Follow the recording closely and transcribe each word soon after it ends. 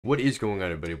What is going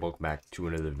on, everybody? Welcome back to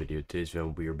another video. Today's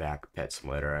video, we are back, Pet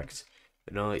Simulator X.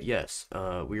 And yes,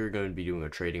 we are going to be doing a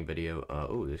trading video.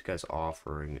 Oh, this guy's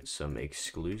offering some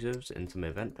exclusives and some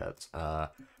event pets.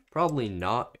 Probably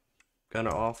not gonna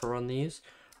offer on these.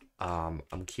 I'm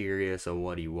curious on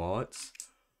what he wants.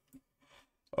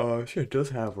 Sure, it does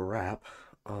have a wrap.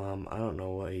 I don't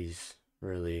know what he's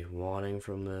really wanting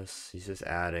from this. He's just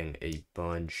adding a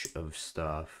bunch of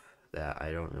stuff that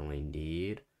I don't really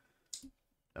need.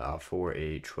 4,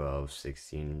 8, 12,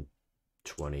 16,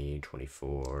 20,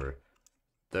 24,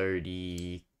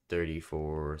 30,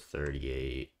 34,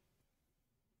 38,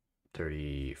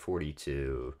 30,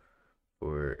 42.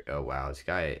 Oh wow, this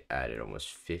guy added almost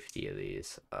 50 of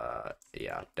these.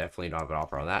 Yeah, definitely not gonna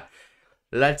offer on that.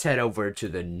 Let's head over to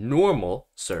the normal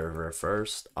server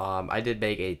first. I did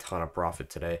make a ton of profit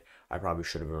today. I probably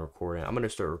should have been recording. I'm gonna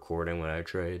start recording when I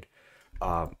trade.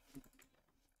 Um,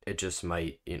 it just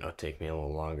might, take me a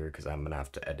little longer because I'm gonna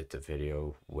have to edit the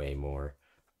video way more.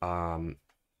 Um,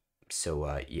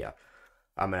 yeah,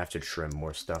 I'm gonna have to trim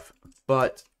more stuff.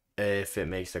 But if it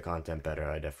makes the content better,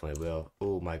 I definitely will.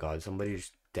 Oh my god, somebody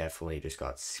just definitely just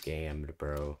got scammed,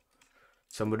 bro.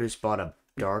 Somebody just bought a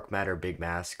dark matter big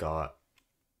mascot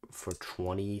for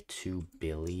 22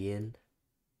 billion.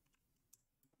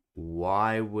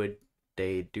 Why would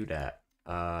they do that?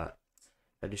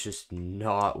 That is just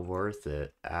not worth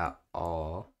it at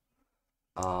all.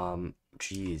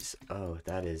 Jeez. Oh,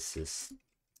 that is just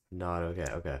not okay.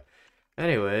 Okay.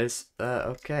 Anyways,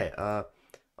 okay. Our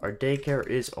daycare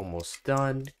is almost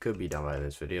done. Could be done by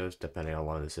this video, depending on how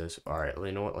long this is. Alright,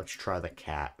 you know what? Let's try the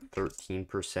cat.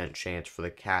 13% chance for the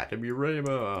cat to be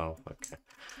rainbow. Oh, okay.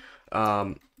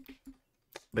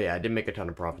 But yeah, I did make a ton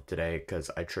of profit today because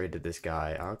I traded this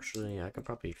guy. Actually, I could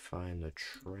probably find the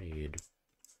trade.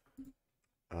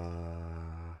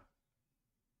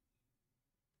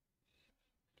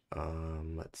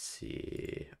 Let's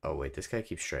see. Oh wait, this guy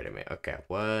keeps trading me. Okay,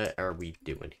 what are we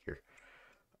doing here?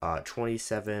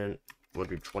 27, we'll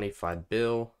do 25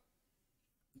 bill.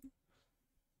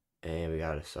 And we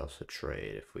got ourselves a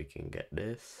trade if we can get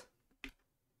this.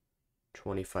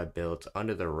 25 bill, it's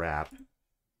under the wrap.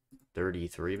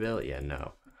 33 bill? Yeah,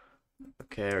 no.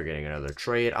 Okay, we're getting another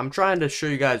trade. I'm trying to show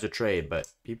you guys a trade, but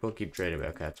people keep trading me.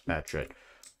 Okay, that's a bad trade.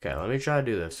 Okay, let me try to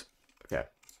do this. Okay,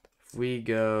 if we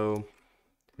go...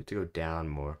 We have to go down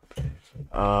more.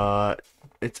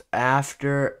 It's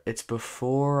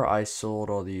before I sold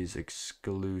all these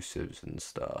exclusives and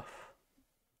stuff.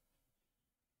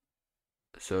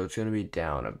 So it's gonna be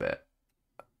down a bit.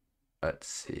 Let's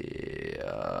see,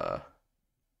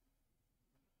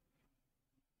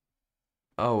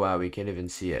 oh wow, we can't even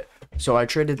see it. So I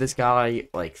traded this guy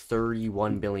like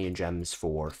 31 billion gems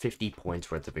for 50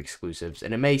 points worth of exclusives,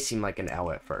 and it may seem like an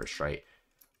L at first, right?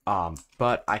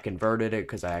 But I converted it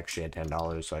because I actually had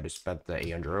 $10, so I just spent the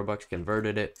 800 Robux,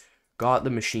 converted it, got the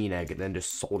machine egg, and then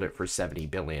just sold it for 70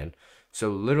 billion.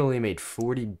 So literally made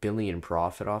 40 billion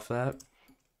profit off that.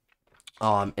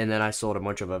 And then I sold a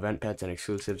bunch of event pets and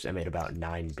exclusives and made about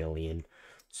 9 billion.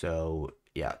 So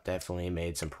yeah, definitely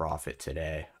made some profit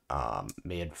today.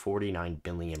 Made 49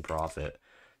 billion profit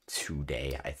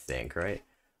today, I think, right?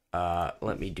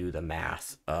 Let me do the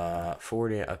math.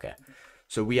 40, okay.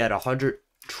 So we had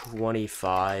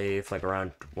 125, like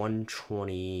around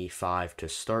 125 to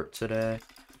start today.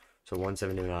 So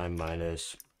 179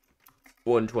 minus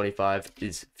 125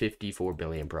 is 54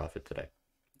 billion profit today.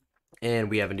 And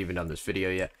we haven't even done this video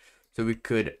yet, so we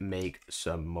could make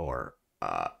some more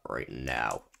right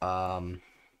now.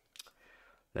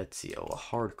 Let's see. Oh,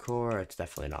 hardcore, it's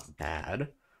definitely not bad.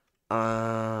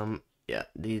 Yeah,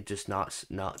 these just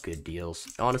not good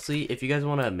deals. Honestly, if you guys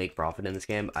want to make profit in this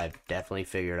game, I've definitely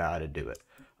figured out how to do it.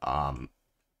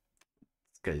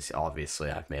 Because obviously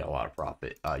I've made a lot of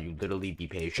profit. You literally be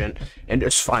patient and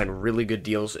just find really good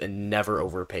deals and never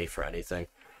overpay for anything.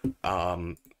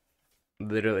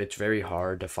 Literally, it's very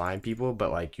hard to find people,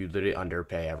 but like you literally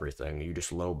underpay everything. You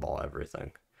just lowball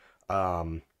everything.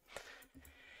 Um,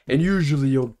 and usually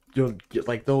you'll get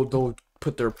like they'll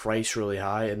put their price really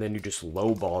high, and then you just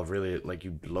lowball really like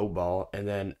you lowball, and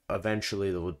then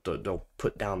eventually they'll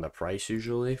put down the price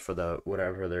usually for the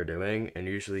whatever they're doing, and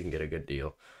usually you can get a good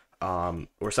deal.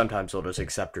 Or sometimes they'll just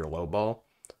accept your lowball.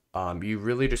 You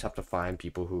really just have to find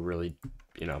people who really,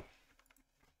 you know,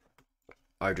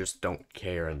 I just don't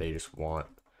care and they just want,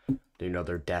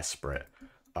 they're desperate,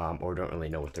 or don't really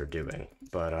know what they're doing.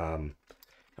 But oh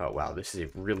wow, this is a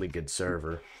really good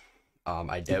server.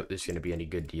 I doubt there's gonna be any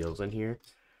good deals in here.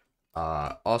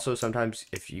 Also sometimes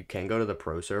if you can go to the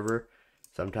pro server,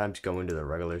 sometimes going to the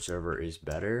regular server is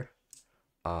better.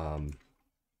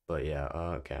 But yeah,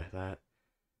 okay,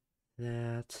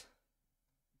 that.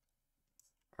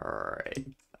 Alright.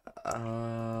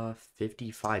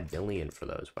 55 billion for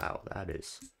those. Wow, that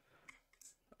is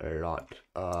a lot.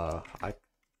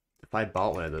 If I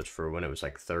bought one of those for when it was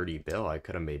like 30 bill, I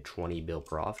could have made 20 bill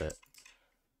profit.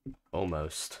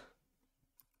 Almost.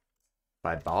 If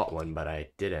I bought one, but I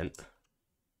didn't.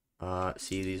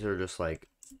 See, these are just like...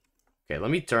 Okay,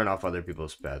 let me turn off other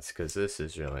people's bets, because this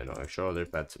is really annoying. Show other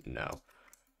bets? No.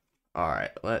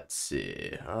 Alright, let's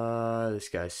see. This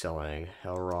guy's selling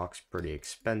Hell Rock's pretty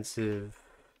expensive.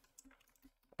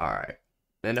 Alright.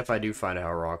 And if I do find a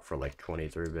Hell Rock for like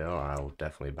 23 bill, I'll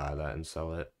definitely buy that and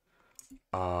sell it.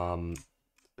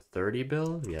 30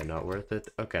 bill? Yeah, not worth it.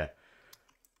 Okay.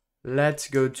 Let's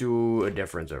go to a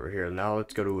different server here. Now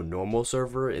let's go to a normal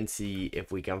server and see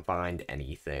if we can find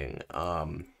anything.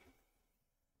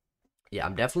 Yeah,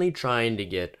 I'm definitely trying to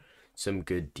get some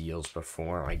good deals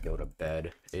before I go to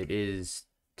bed. It is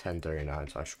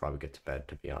 10:39, so I should probably get to bed,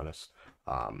 to be honest.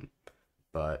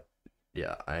 But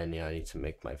yeah, I need to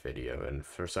make my video, and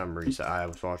for some reason I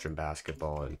was watching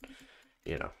basketball and,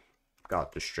 you know,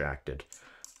 got distracted.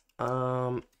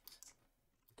 Alright,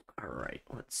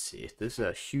 let's see. This is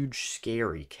a huge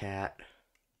scary cat.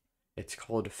 It's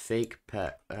called Fake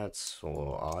Pet. That's a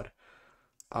little odd.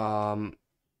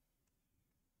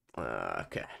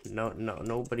 Okay.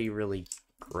 Nobody really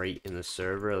great in the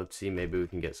server. Let's see, maybe we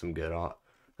can get some good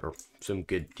some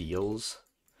good deals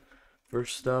for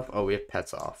stuff. Oh, we have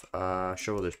pets off.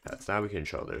 Show others pets. Now we can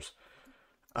show others.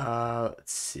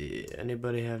 Let's see.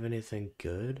 Anybody have anything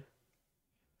good?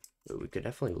 We could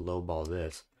definitely lowball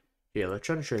this. Yeah, let's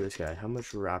try to trade this guy. How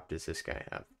much wrap does this guy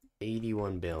have?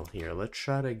 81 bill. Here, let's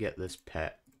try to get this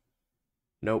pet.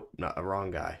 Nope, not a wrong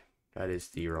guy. That is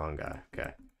the wrong guy.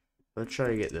 Okay. Let's try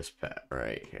to get this pet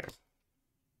right here.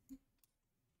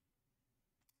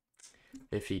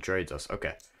 If he trades us.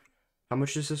 Okay. How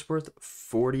much is this worth?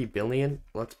 40 billion?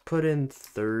 Let's put in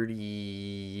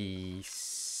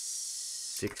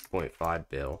 36.5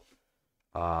 bill.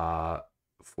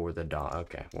 For the dot.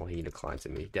 Okay, well, he declines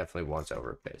it. He definitely wants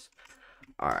overpays.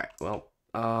 Alright, well,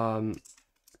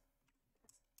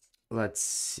 let's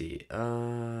see.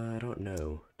 I don't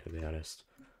know, to be honest.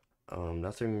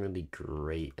 Nothing really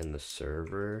great in the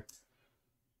server.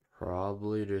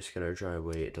 Probably just gonna try and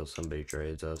wait until somebody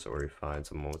trades us or we find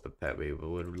someone with a pet we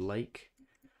would like.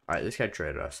 Alright, this guy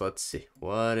traded us. Let's see.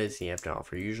 What does he have to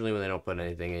offer? Usually when they don't put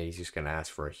anything in, he's just gonna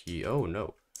ask for a oh,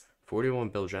 no. 41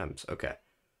 bill gems. Okay.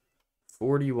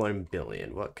 41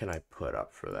 billion. What can I put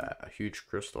up for that? A huge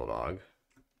crystal dog.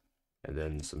 And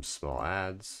then some small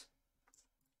ads.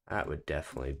 That would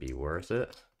definitely be worth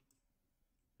it.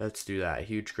 Let's do that. A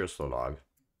huge crystal dog.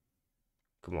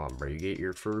 Come on, bro. You get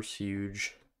your first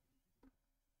huge.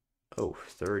 Oh,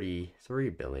 33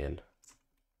 billion.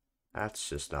 That's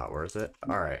just not worth it.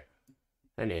 Alright.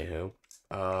 Anywho.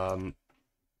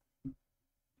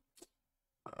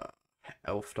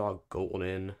 Elf dog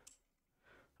golden.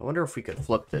 I wonder if we could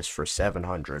flip this for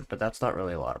 700, but that's not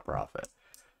really a lot of profit.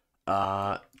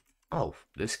 Oh,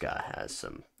 this guy has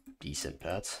some decent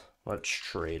pets. Let's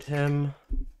trade him.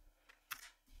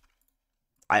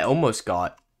 I almost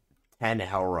got 10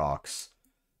 Hell Rocks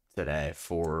today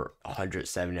for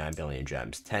 179 billion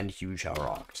gems. 10 huge Hell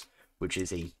Rocks, which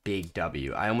is a big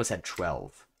W. I almost had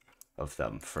 12 of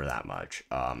them for that much.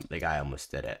 The guy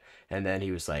almost did it. And then he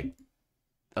was like,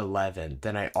 11.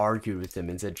 Then I argued with him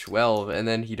and said 12, and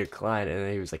then he declined, and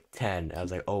then he was like 10. I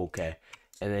was like, oh, okay.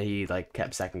 And then he like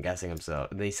kept second guessing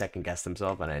himself, and then he second guessed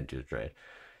himself, and I didn't do the trade.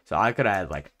 So I could have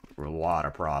had like a lot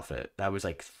of profit. That was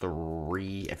like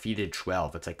 3. If he did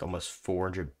 12, it's like almost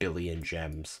 400 billion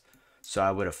gems. So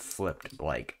I would have flipped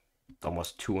like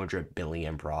almost 200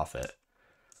 billion profit.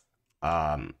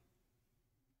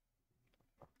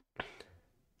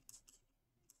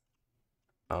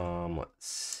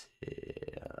 Let's see.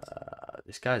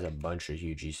 This guy's a bunch of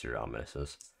huge Easter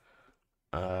omnises.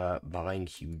 Buying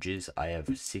huges, I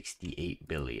have 68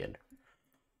 billion.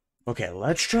 Okay,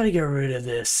 let's try to get rid of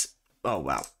this. Oh,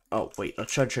 wow. Oh, wait,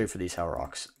 let's try to trade for these Hell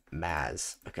Rocks.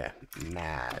 Maz. Okay,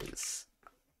 Maz.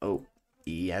 Oh,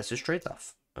 he has his trades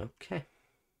off. Okay.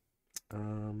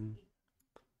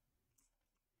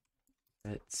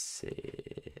 Let's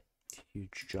see.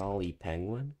 Huge Jolly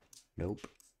Penguin. Nope.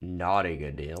 Not a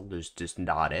good deal. There's just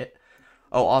not it.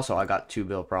 Oh, also, I got 2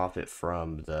 bill profit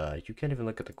from the... You can't even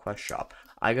look at the quest shop.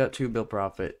 I got 2 bill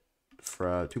profit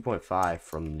for 2.5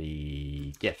 from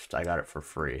the gift. I got it for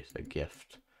free. The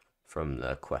gift from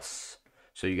the quests.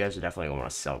 So you guys are definitely going to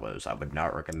want to sell those. I would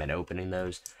not recommend opening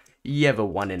those. You have a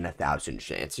 1 in 1,000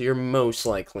 chance. You're most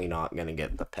likely not going to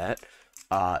get the pet.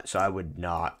 So I would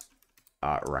not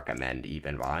recommend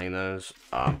even buying those.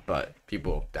 But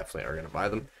people definitely are gonna buy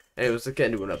them. Anyways, let's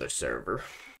get into another server.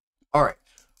 All right,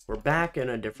 we're back in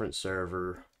a different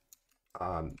server.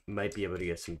 Might be able to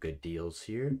get some good deals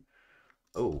here.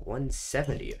 Oh,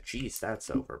 170. Jeez, that's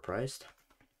overpriced.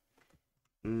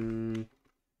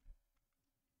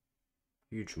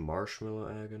 Huge marshmallow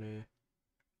agony.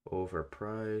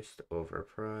 Overpriced.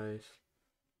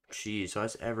 Jeez,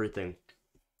 that's everything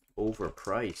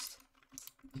overpriced.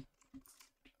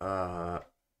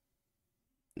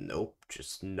 Nope,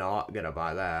 just not gonna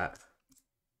buy that.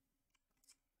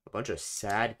 A bunch of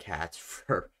sad cats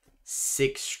for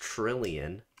 6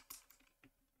 trillion.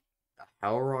 A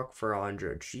Hell Rock for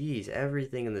 100. Jeez,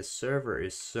 everything in this server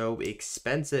is so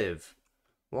expensive.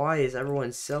 Why is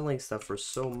everyone selling stuff for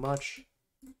so much?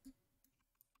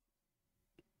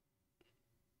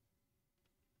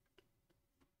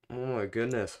 Oh my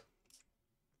goodness.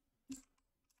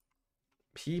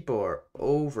 People are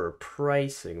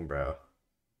overpricing, bro.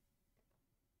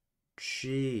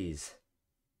 Jeez.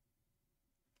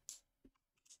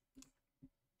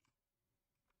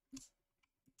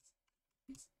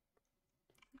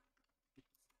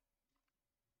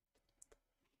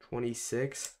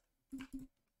 $26. Is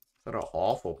that an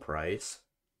awful price?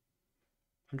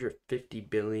 150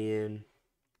 billion.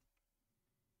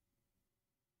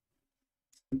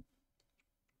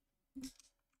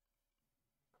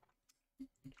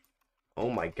 Oh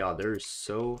my god, there's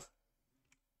so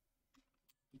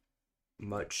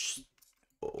much.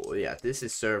 Oh yeah, this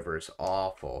is server's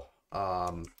awful.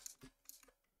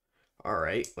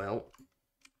 Alright, well.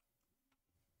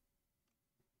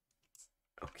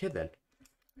 Okay then.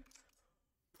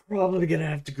 Probably gonna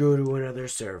have to go to another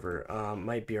server.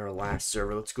 Might be our last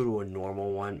server. Let's go to a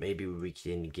normal one. Maybe we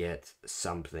can get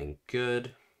something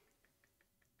good.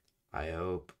 I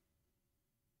hope.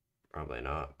 Probably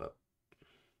not, but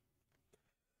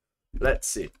let's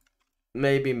see.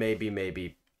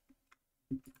 Maybe.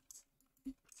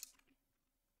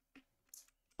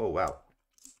 Oh wow.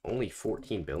 Only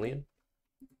 14 billion?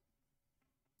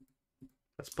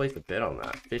 Let's place a bid on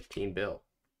that. 15 bill.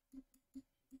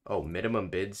 Oh, minimum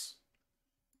bids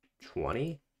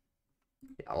 20?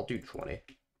 Yeah, I'll do 20.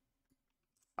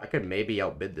 I could maybe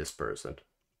outbid this person.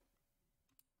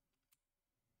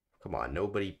 Come on,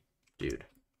 nobody. Dude.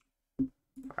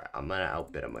 Alright, I'm gonna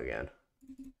outbid him again.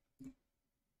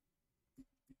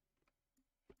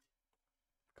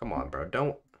 Come on, bro.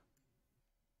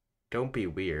 Don't be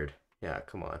weird. Yeah,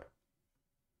 come on.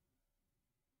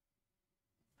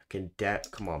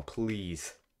 Come on,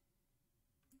 please.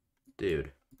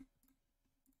 Dude.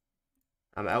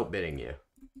 I'm outbidding you.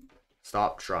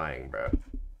 Stop trying, bro.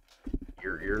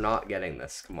 You're not getting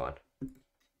this. Come on.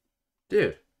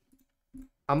 Dude.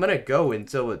 I'm gonna go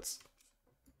until it's...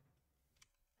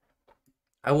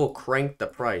 I will crank the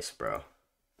price, bro.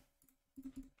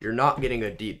 You're not getting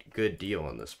a good deal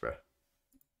on this, bro.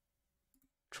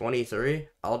 23?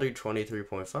 I'll do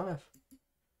 23.5.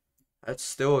 That's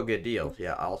still a good deal.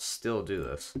 Yeah, I'll still do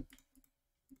this.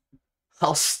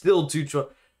 I'll still do...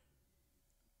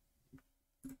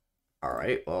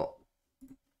 Alright, well...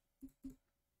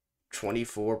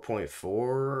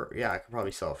 24.4? Yeah, I could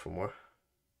probably sell it for more.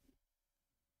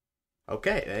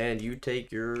 Okay, and you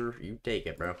take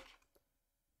it, bro.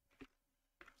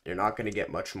 You're not gonna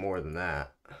get much more than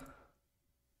that.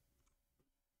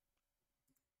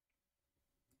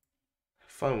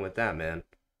 Fun with that, man.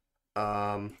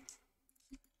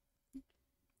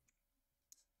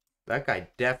 That guy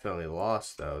definitely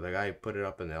lost, though. The guy who put it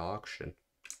up in the auction.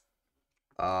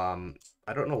 I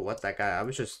don't know what that guy... I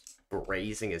was just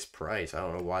raising his price. I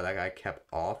don't know why that guy kept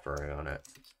offering on it.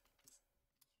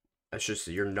 That's just...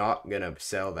 You're not gonna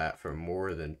sell that for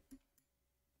more than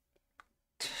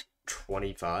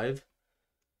 25.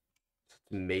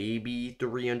 Maybe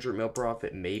 300 mil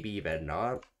profit. Maybe even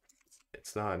not.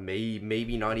 It's not...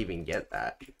 Maybe not even get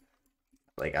that.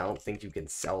 Like, I don't think you can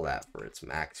sell that for its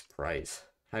max price.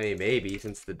 I mean, maybe,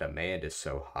 since the demand is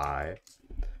so high.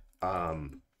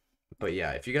 But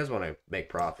yeah, if you guys want to make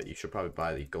profit, you should probably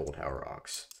buy the gold Hell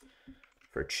Rocks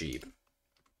for cheap.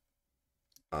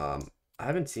 I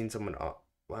haven't seen someone...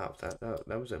 wow, that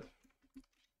was a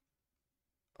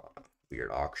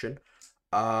weird auction.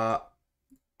 Alright,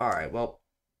 well,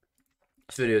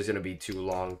 this video is going to be too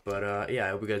long, but yeah, I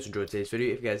hope you guys enjoyed today's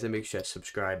video. If you guys did, make sure to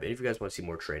subscribe, and if you guys want to see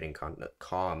more trading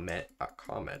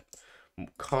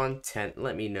content,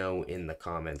 let me know in the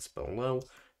comments below,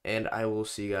 and I will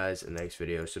see you guys in the next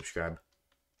video. Subscribe,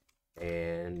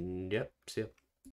 and yep, see ya.